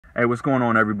Hey, what's going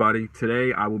on, everybody?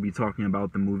 Today I will be talking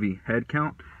about the movie Head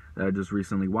Count that I just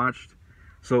recently watched.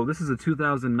 So this is a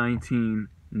 2019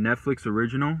 Netflix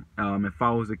original. It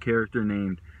follows a character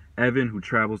named Evan who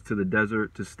travels to the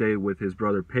desert to stay with his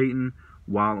brother Peyton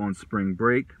while on spring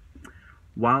break.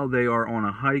 While they are on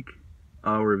a hike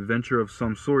or adventure of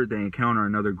some sort, they encounter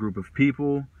another group of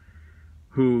people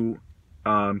who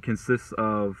consists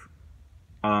of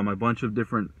a bunch of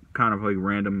different kind of like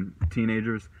random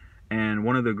teenagers, and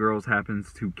one of the girls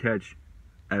happens to catch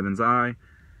Evan's eye.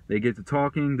 They get to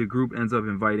talking. The group ends up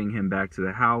inviting him back to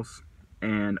the house,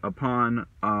 and upon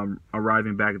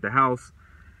arriving back at the house,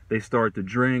 they start to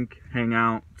drink, hang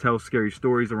out, tell scary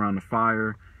stories around the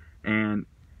fire, and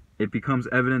it becomes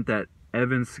evident that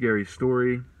Evan's scary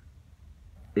story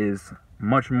is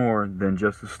much more than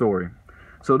just a story.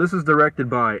 So this is directed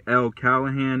by Elle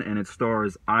Callahan, and it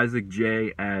stars Isaac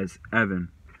J. as Evan.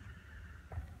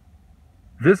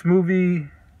 This movie,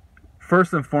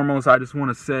 first and foremost, I just want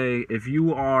to say, if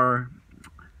you're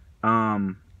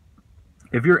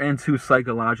into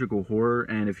psychological horror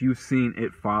and if you've seen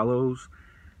It Follows,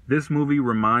 this movie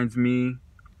reminds me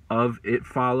of It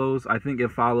Follows. I think It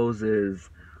Follows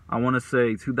is, I want to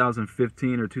say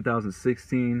 2015 or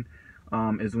 2016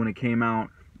 is when it came out.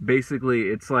 Basically,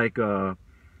 it's like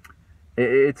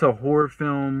it's a horror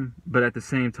film, but at the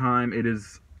same time, it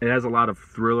has a lot of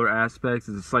thriller aspects.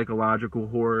 It's a psychological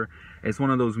horror. It's one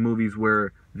of those movies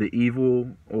where the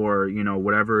evil, or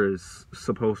whatever is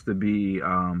supposed to be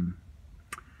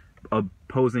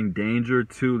posing danger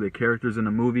to the characters in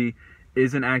the movie,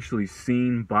 isn't actually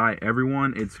seen by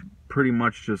everyone. It's pretty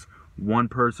much just one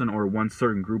person or one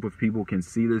certain group of people can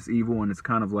see this evil, and it's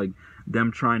kind of like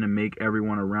them trying to make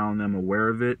everyone around them aware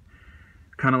of it.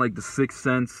 Kind of like The Sixth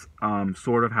Sense,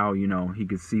 sort of how, he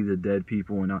could see the dead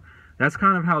people, and that's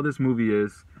kind of how this movie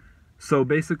is. So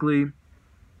basically,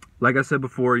 like I said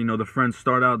before, the friends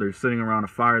start out, they're sitting around a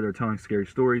fire, they're telling scary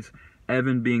stories.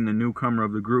 Evan, being the newcomer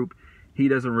of the group, he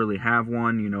doesn't really have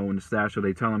one, in the stash, so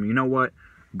they tell him, you know what,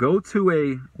 go to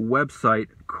a website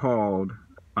called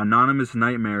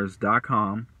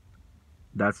anonymousnightmares.com.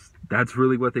 That's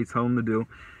really what they tell him to do.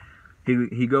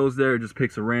 He goes there, just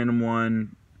picks a random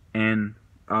one, and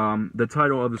the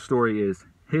title of the story is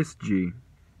Hiss G.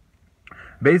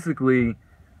 Basically,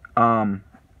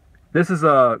 this is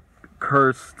a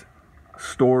cursed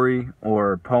story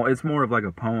or poem. It's more of like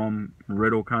a poem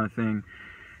riddle kind of thing,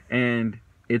 and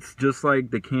it's just like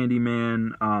the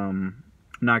Candyman,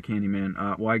 not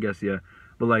Candyman. Well, I guess yeah,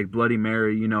 but like Bloody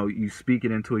Mary. You speak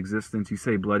it into existence. You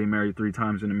say Bloody Mary 3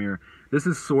 times in the mirror. This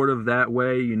is sort of that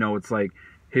way. It's like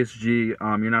Hiss G.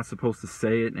 You're not supposed to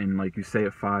say it, and like you say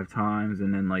it 5 times,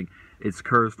 and then like it's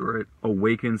cursed or it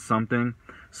awakens something.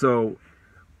 So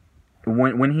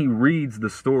when he reads the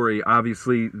story,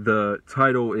 obviously the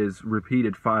title is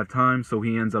repeated 5 times, so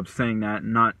he ends up saying that,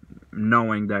 not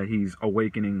knowing that he's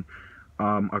awakening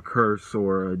a curse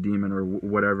or a demon or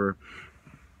whatever.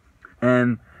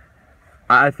 And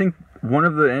I think one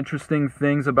of the interesting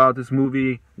things about this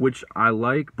movie, which I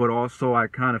like, but also I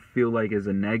kind of feel like is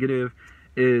a negative,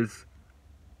 is,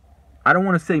 I don't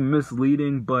want to say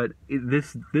misleading, but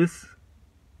this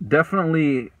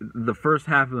definitely, the first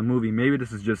half of the movie, maybe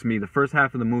this is just me, the first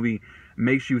half of the movie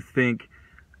makes you think,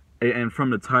 and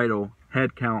from the title,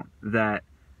 Head Count, that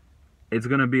it's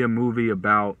going to be a movie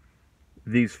about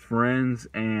these friends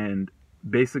and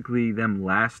basically them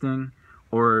lasting,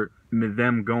 or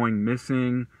them going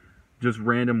missing, just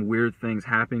random weird things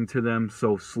happening to them,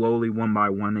 so slowly, one by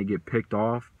one, they get picked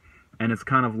off. And it's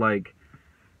kind of like,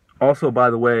 also, by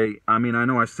the way, I mean, I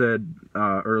know I said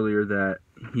earlier that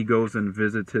he goes and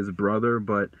visits his brother,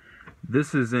 but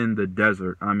this is in the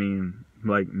desert. I mean,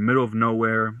 like, middle of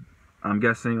nowhere. I'm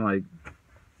guessing, like,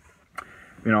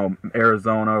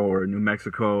 Arizona or New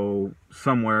Mexico,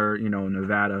 somewhere,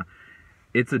 Nevada.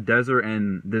 It's a desert,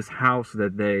 and this house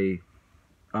that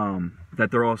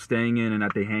they're all staying in and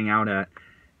that they hang out at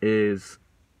is,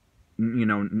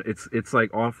 it's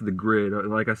like off the grid.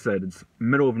 Like I said, it's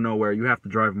middle of nowhere. You have to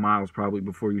drive miles probably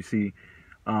before you see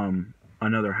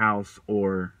another house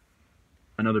or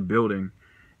another building.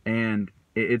 And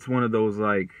it's one of those,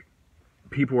 like,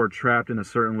 people are trapped in a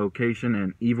certain location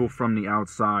and evil from the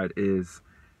outside is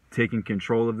taking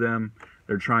control of them.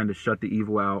 They're trying to shut the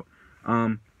evil out.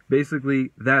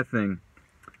 Basically, that thing.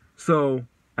 So,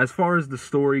 as far as the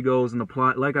story goes and the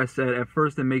plot, like I said, at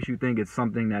first it makes you think it's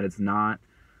something that it's not,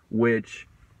 which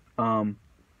can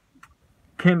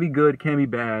be good, can be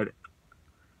bad.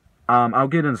 I'll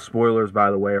get into spoilers,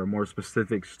 by the way, or more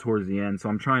specifics towards the end, so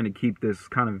I'm trying to keep this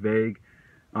kind of vague,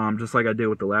 just like I did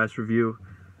with the last review.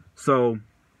 So,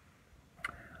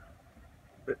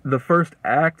 the first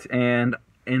act, and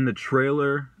in the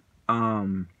trailer,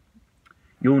 um,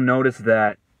 you'll notice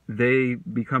that they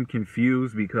become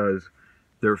confused because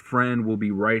their friend will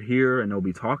be right here and they'll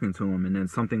be talking to him, and then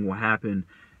something will happen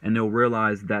and they'll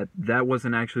realize that that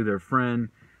wasn't actually their friend.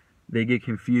 They get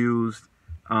confused.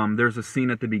 There's a scene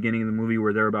at the beginning of the movie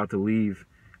where they're about to leave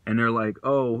and they're like,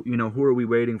 oh, you know, who are we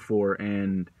waiting for?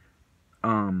 And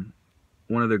um,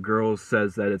 one of the girls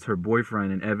says that it's her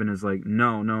boyfriend, and Evan is like,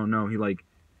 no, no, no. He like,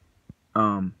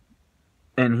 um,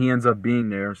 and he ends up being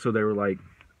there. So they were like,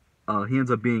 he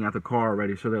ends up being at the car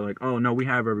already. So they're like, oh no, we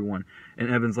have everyone. And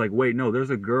Evan's like, wait, no, there's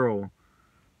a girl.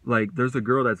 Like, there's a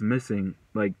girl that's missing.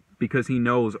 Like, because he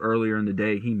knows earlier in the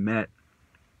day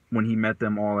when he met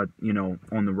them all at, you know,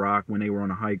 on the rock when they were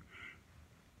on a hike.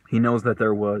 He knows that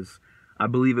there was, I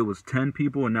believe it was 10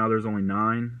 people, and now there's only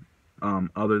 9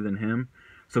 other than him.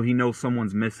 So he knows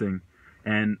someone's missing.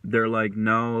 And they're like,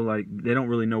 no, like, they don't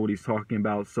really know what he's talking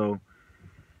about. So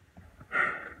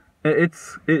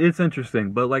it's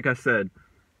interesting. But like I said,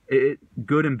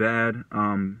 good and bad.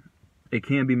 It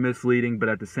can be misleading, but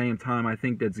at the same time, I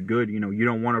think that's good. You know, you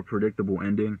don't want a predictable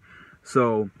ending.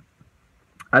 So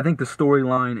I think the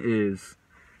storyline is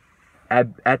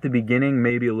at the beginning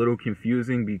maybe a little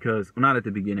confusing because, well, not at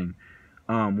the beginning.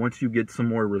 Once you get some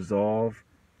more resolve,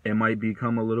 it might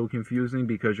become a little confusing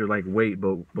because you're like, wait,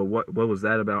 but what was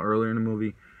that about earlier in the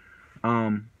movie?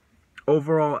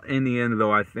 Overall, in the end,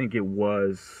 though, I think it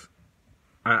was.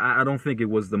 I don't think it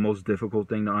was the most difficult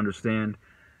thing to understand.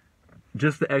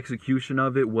 Just the execution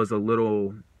of it was a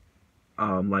little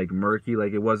like murky,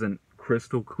 like it wasn't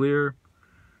crystal clear.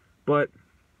 But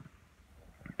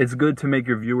it's good to make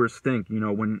your viewers think. You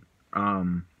know, when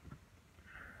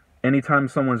anytime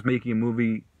someone's making a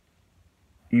movie,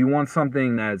 you want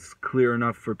something that's clear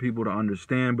enough for people to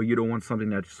understand, but you don't want something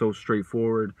that's so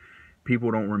straightforward. People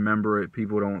don't remember it.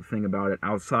 People don't think about it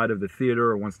outside of the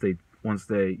theater or once they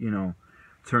you know,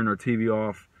 turn their TV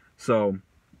off. So,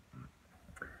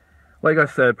 like I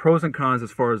said, pros and cons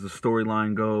as far as the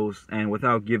storyline goes, and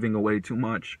without giving away too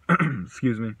much,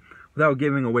 excuse me, without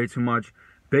giving away too much,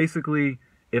 basically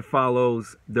it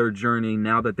follows their journey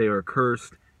now that they are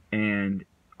cursed, and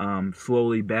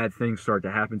slowly bad things start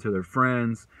to happen to their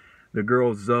friends. The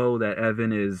girl Zoe that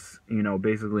Evan is, you know,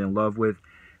 basically in love with,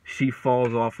 she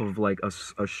falls off of like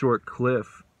a short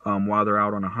cliff while they're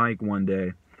out on a hike one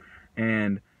day,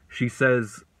 and she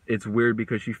says it's weird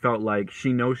because she felt like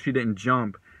she knows she didn't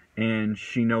jump, and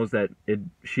she knows that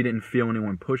she didn't feel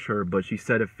anyone push her, but she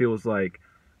said it feels like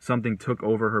something took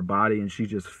over her body and she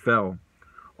just fell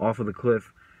off of the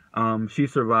cliff. She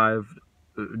survived,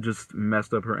 just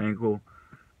messed up her ankle.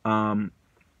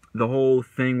 The whole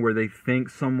thing where they think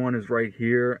someone is right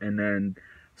here and then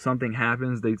something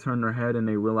happens, they turn their head and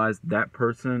they realize that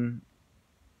person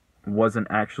wasn't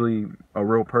actually a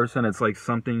real person. It's like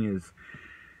something is,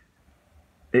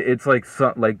 it's like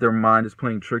like their mind is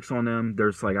playing tricks on them.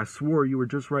 There's like, I swore you were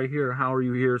just right here. How are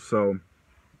you here? So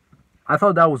I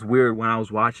thought that was weird when I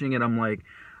was watching it. I'm like,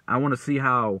 I want to see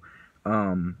how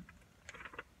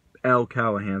Elle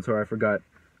Callahan, sorry, I forgot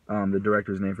the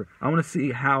director's name for. I want to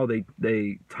see how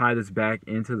they tie this back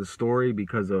into the story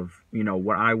because of, you know,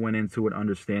 what I went into it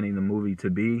understanding the movie to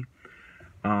be,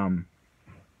 and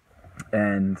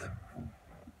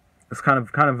it's kind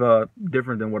of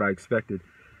different than what I expected.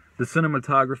 The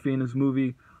cinematography in this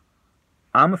movie,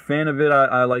 I'm a fan of it.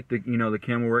 I like the, you know, the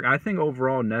camera work. I think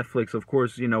overall Netflix, of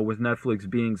course, you know, with Netflix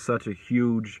being such a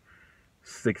huge,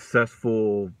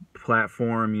 successful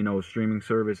platform, you know, streaming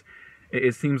service,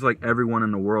 it seems like everyone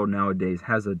in the world nowadays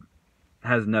has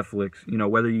Netflix. You know,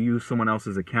 whether you use someone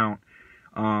else's account,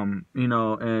 you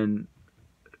know, and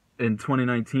in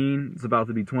 2019, it's about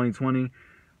to be 2020.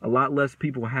 A lot less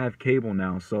people have cable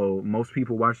now, so most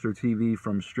people watch their TV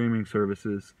from streaming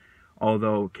services,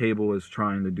 although cable is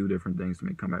trying to do different things to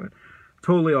make comeback.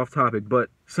 Totally off topic, but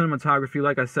cinematography,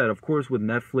 like I said, of course, with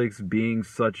Netflix being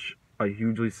such a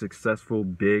hugely successful,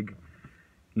 big,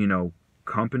 you know,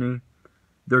 company,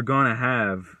 they're gonna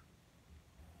have,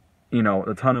 you know,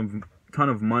 a ton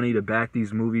of money to back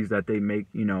these movies that they make.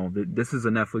 You know, this is a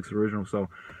Netflix original, so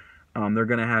they're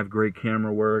gonna have great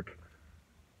camera work.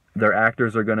 Their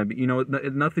actors are gonna be, you know,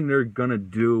 nothing they're gonna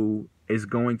do is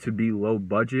going to be low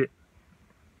budget,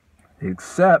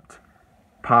 except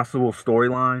possible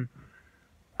storyline.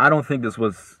 I don't think this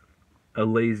was a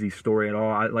lazy story at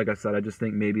all. Like I said, I just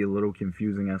think maybe a little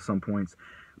confusing at some points.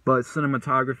 But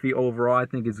cinematography overall, I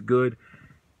think it's good.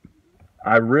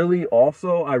 I really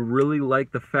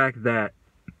like the fact that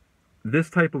this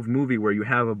type of movie where you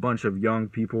have a bunch of young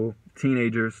people,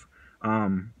 teenagers,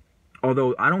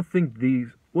 although I don't think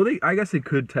well, I guess they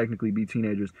could technically be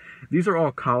teenagers. These are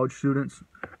all college students,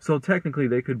 so technically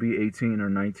they could be 18 or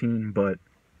 19. But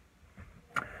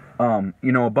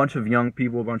you know, a bunch of young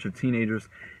people, a bunch of teenagers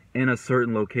in a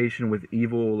certain location with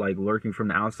evil like lurking from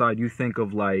the outside. You think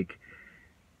of like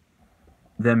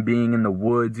them being in the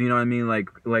woods, you know what I mean? Like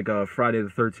a Friday the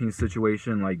 13th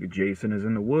situation, like Jason is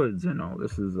in the woods and all.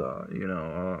 This is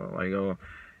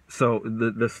so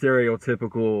the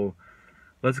stereotypical,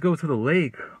 let's go to the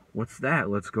lake. What's that?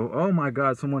 Let's go. Oh my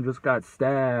God, someone just got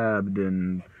stabbed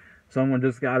and someone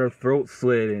just got her throat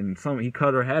slit and he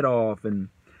cut her head off and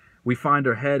we find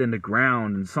her head in the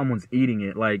ground and someone's eating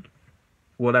it. Like,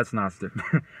 well, that's not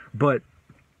but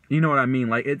you know what I mean?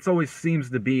 Like, it always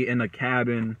seems to be in a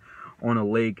cabin on a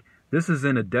lake. This is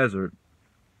in a desert.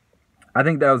 I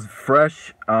think that was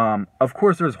fresh. Of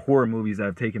course, there's horror movies that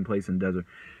have taken place in desert,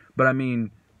 but I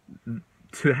mean,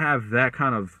 to have that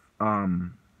kind of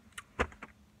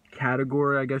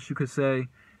category, I guess you could say,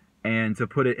 and to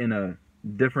put it in a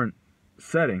different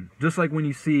setting, just like when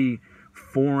you see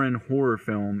foreign horror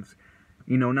films,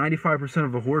 you know, 95%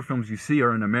 of the horror films you see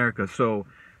are in America. So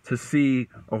to see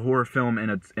a horror film in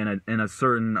a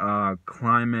certain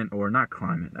climate, or not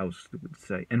climate, that was stupid to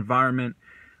say, environment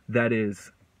that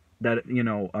you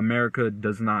know America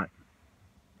does not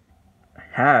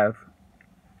have,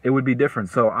 it would be different.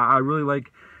 So I really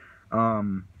like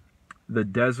the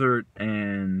desert,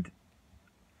 and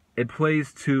it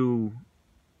plays to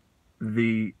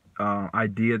the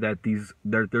idea that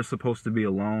they're supposed to be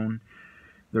alone.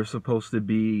 They're supposed to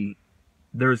be,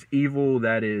 there's evil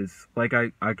that is, like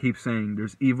I keep saying,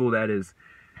 there's evil that is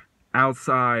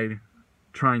outside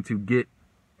trying to get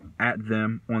at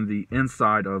them on the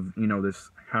inside of, you know,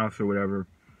 this house or whatever.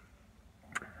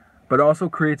 But also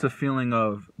creates a feeling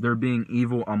of there being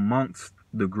evil amongst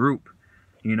the group.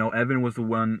 You know, Evan was the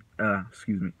one that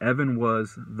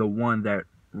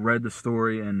read the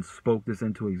story and spoke this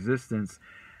into existence.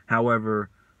 However,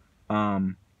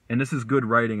 and this is good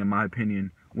writing in my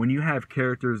opinion, when you have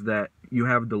characters that you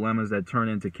have dilemmas that turn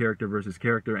into character versus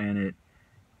character, and it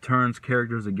turns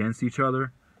characters against each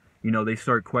other, you know, they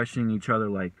start questioning each other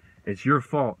like, it's your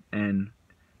fault, and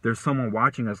there's someone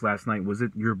watching us last night, was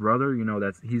it your brother? You know,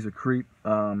 he's a creep,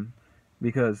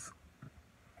 because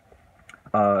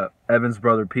Evan's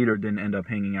brother Peter didn't end up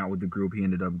hanging out with the group. He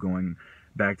ended up going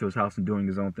back to his house and doing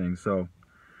his own thing. So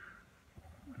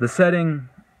the setting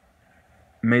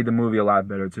made the movie a lot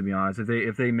better, to be honest.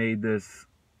 If they made this,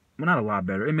 well, not a lot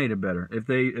better, it made it better. If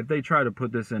they try to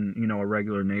put this in, you know, a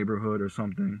regular neighborhood or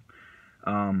something,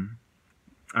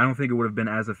 I don't think it would have been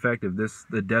as effective.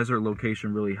 The desert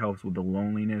location really helps with the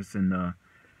loneliness and the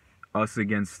us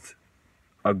against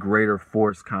a greater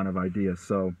force kind of idea.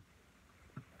 So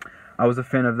I was a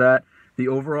fan of that. The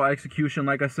overall execution,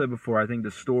 like I said before, I think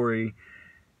the story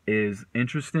is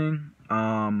interesting.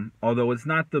 Although it's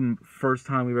not the first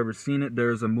time we've ever seen it.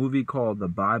 There's a movie called The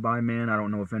Bye Bye Man. I don't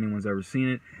know if anyone's ever seen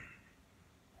it.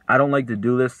 I don't like to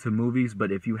do this to movies,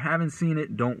 but if you haven't seen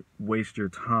it, don't waste your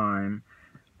time.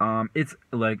 It's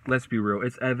like, let's be real,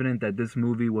 it's evident that this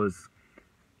movie was,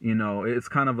 you know, it's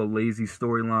kind of a lazy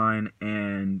storyline,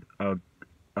 and a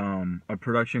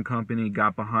production company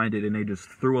got behind it and they just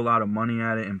threw a lot of money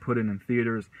at it and put it in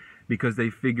theaters because they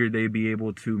figured they'd be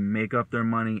able to make up their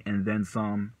money and then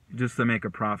some, just to make a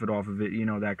profit off of it, you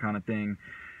know, that kind of thing.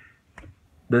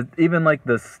 Even like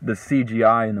the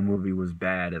CGI in the movie was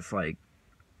bad. It's like,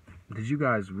 did you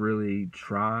guys really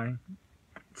try?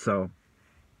 So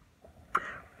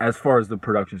as far as the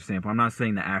production standpoint, I'm not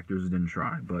saying the actors didn't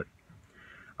try, but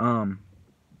I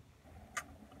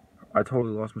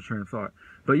totally lost my train of thought.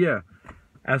 But yeah,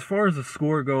 as far as the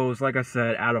score goes, like I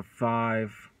said, out of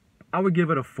 5, I would give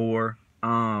it a 4.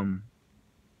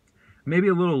 Maybe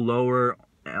a little lower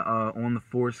on the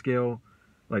 4 scale,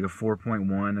 like a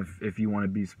 4.1 if you want to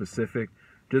be specific,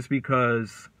 just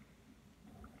because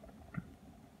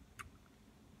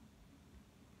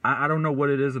I don't know what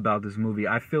it is about this movie.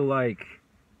 I feel like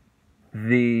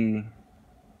I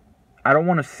don't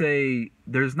want to say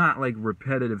there's not like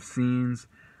repetitive scenes,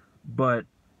 but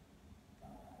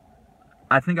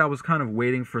I think I was kind of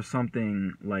waiting for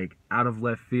something like out of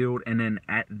left field, and then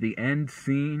at the end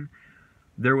scene,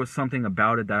 there was something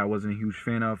about it that I wasn't a huge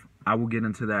fan of. I will get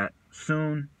into that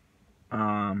soon.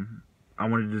 I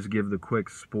wanted to just give the quick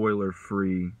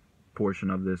spoiler-free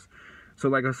portion of this. So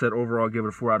like I said, overall, give it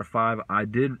a 4 out of 5. I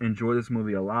did enjoy this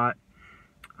movie a lot.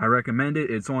 I recommend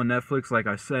it. It's on Netflix, like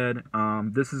I said.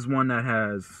 This is one that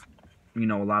has, you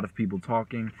know, a lot of people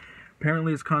talking.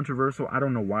 Apparently it's controversial. I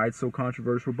don't know why it's so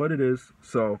controversial, but it is.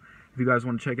 So if you guys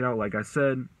want to check it out, like I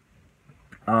said.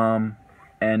 And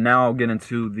now I'll get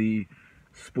into the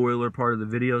spoiler part of the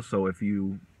video, so if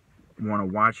you want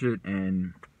to watch it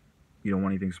and you don't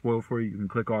want anything spoiled for you, you can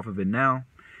click off of it now.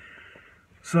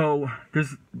 So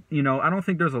there's, I don't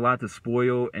think there's a lot to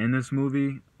spoil in this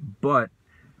movie, but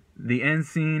the end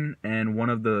scene, and one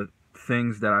of the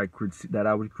things that I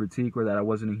would critique, or that I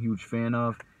wasn't a huge fan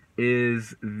of,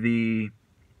 is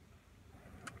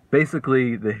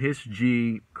basically the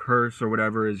Hiss-G curse or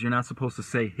whatever. Is you're not supposed to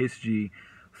say Hiss-G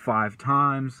 5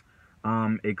 times.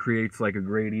 It creates like a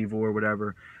great evil or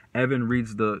whatever. Evan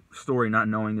reads the story not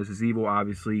knowing this is evil.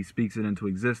 Obviously, he speaks it into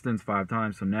existence 5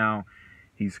 times, so now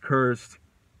he's cursed.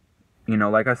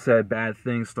 Like I said, bad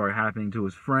things start happening to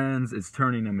his friends. It's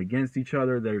turning them against each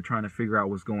other. They're trying to figure out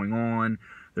what's going on.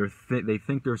 They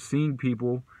think they're seeing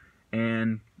people,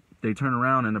 and they turn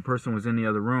around and the person was in the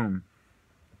other room.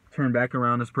 Turn back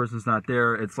around, this person's not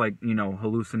there. It's like,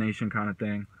 hallucination kind of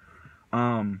thing.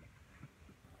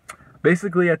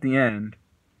 Basically, at the end,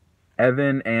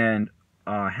 Evan and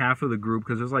half of the group,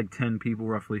 because there's like 10 people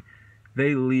roughly,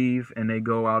 they leave and they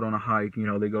go out on a hike.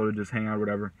 They go to just hang out or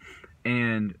whatever.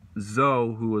 And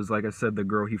Zoe, who was, like I said, the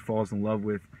girl he falls in love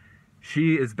with,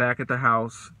 she is back at the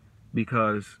house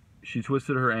because she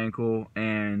twisted her ankle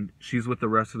and she's with the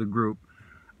rest of the group.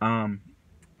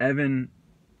 Evan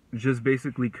just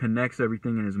basically connects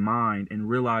everything in his mind and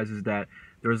realizes that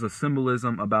there's a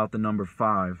symbolism about the number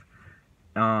 5.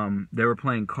 They were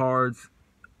playing cards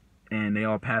and they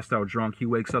all passed out drunk. He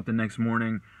wakes up the next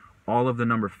morning. All of the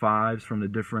number 5s from the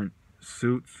different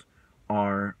suits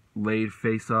are laid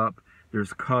face up.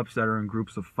 There's cups that are in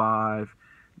groups of 5.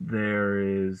 There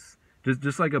is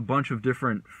just like a bunch of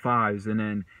different 5s. And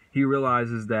then he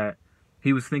realizes that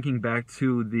he was thinking back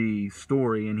to the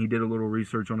story, and he did a little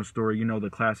research on the story. The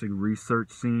classic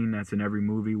research scene that's in every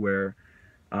movie where,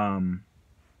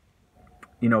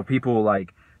 people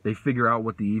like, they figure out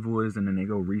what the evil is and then they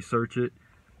go research it.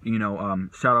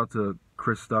 Shout out to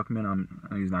Chris Stuckman.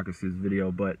 He's not going to see this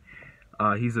video, but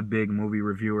he's a big movie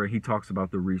reviewer. He talks about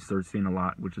the research scene a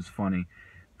lot, which is funny.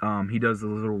 He does a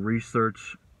little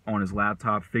research on his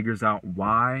laptop, figures out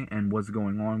why and what's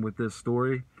going on with this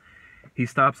story. He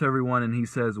stops everyone and he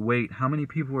says, wait, how many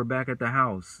people are back at the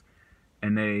house?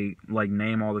 And they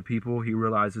name all the people. He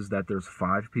realizes that there's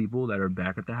 5 people that are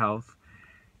back at the house.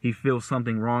 He feels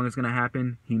something wrong is going to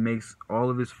happen. He makes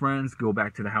all of his friends go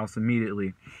back to the house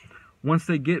immediately. Once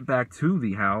they get back to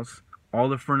the house, all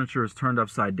the furniture is turned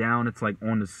upside down. It's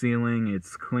on the ceiling.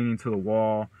 It's clinging to the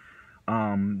wall.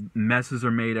 Messes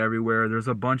are made everywhere. There's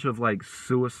a bunch of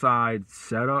suicide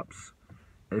setups,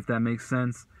 if that makes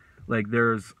sense.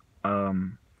 There's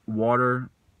water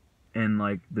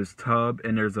in this tub,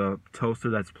 and there's a toaster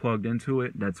that's plugged into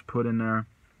it that's put in there.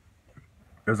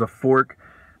 There's a fork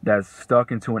that's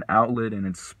stuck into an outlet and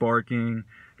it's sparking.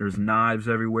 There's knives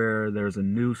everywhere. There's a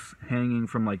noose hanging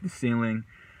from the ceiling.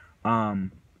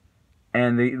 And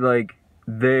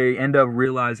they end up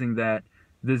realizing that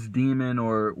this demon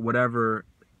or whatever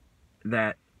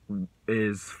that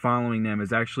is following them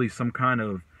is actually some kind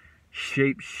of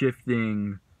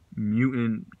shape-shifting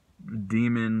mutant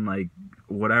demon,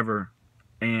 whatever.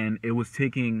 And it was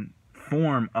taking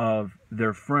form of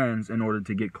their friends in order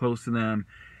to get close to them,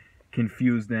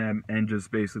 confuse them, and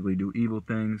just basically do evil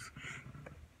things.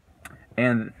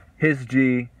 And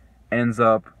Hiss-G ends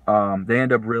up, they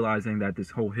end up realizing that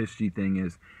this whole Hiss-G thing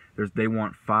is, they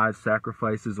want 5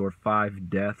 sacrifices or 5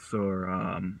 deaths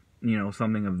or,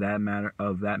 something of that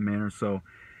manner. So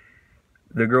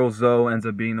the girl Zoe ends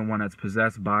up being the one that's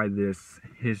possessed by this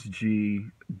Hiss-G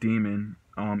demon,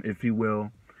 if you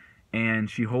will. And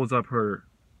she holds up her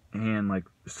hand,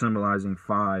 symbolizing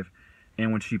 5.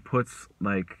 And when she puts,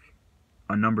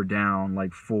 a number down,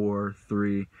 4,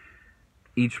 3,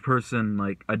 each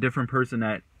person, a different person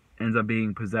that ends up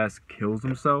being possessed kills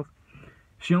himself.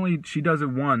 She does it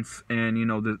once, and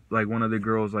one of the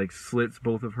girls slits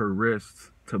both of her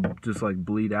wrists to just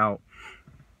bleed out.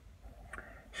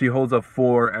 She holds up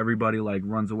 4, everybody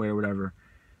runs away or whatever.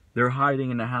 They're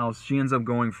hiding in the house. She ends up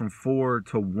going from 4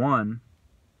 to 1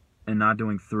 and not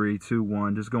doing 3, 2,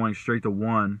 1, just going straight to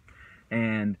 1.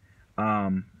 And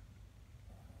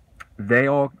they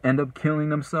all end up killing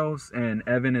themselves, and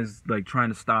Evan is trying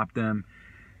to stop them.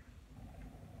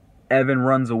 Evan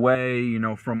runs away,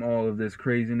 from all of this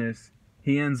craziness.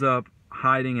 He ends up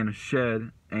hiding in a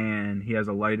shed, and he has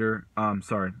a lighter.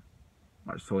 Sorry,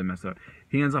 I just totally messed up.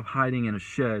 He ends up hiding in a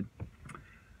shed.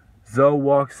 Zoe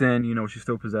walks in, she's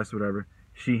still possessed, whatever.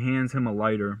 She hands him a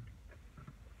lighter,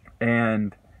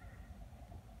 and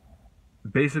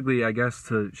basically, I guess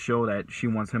to show that she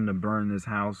wants him to burn this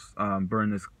house, burn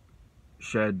this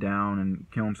shed down and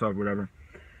kill himself, whatever.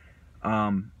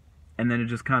 And then it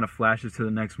just kind of flashes to the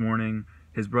next morning.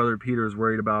 his brother Peter is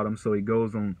worried about him, so he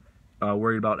goes on,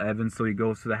 worried about Evan, so he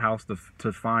goes to the house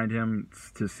to find him,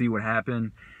 to see what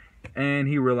happened, and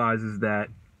he realizes that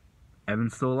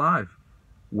Evan's still alive.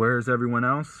 Where's everyone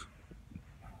else?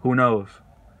 Who knows?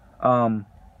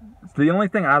 The only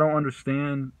thing I don't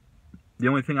understand, the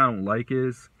only thing I don't like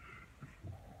is,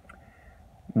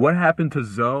 what happened to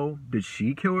Zoe? Did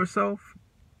she kill herself?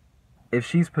 If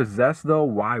she's possessed, though,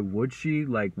 why would she?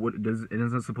 Like, what does it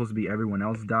isn't supposed to be everyone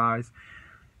else dies?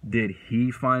 Did he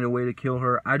find a way to kill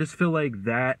her? I just feel like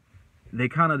that they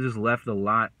kind of just left a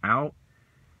lot out,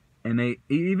 and they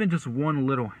even just one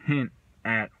little hint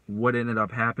at what ended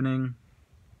up happening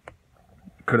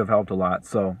could have helped a lot.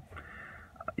 So,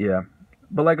 yeah.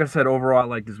 But like I said, overall, I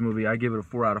like this movie. I give it a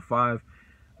 4 out of 5.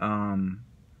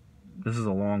 This is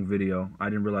a long video. I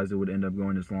didn't realize it would end up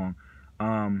going this long.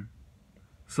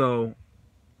 So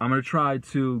I'm gonna try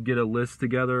to get a list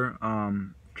together.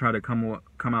 Try to come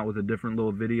out with a different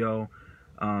little video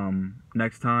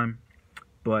next time.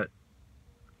 But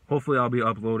hopefully I'll be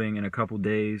uploading in a couple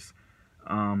days.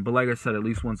 But like I said, at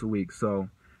least once a week. So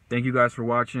thank you guys for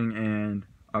watching, and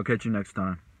I'll catch you next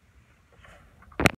time.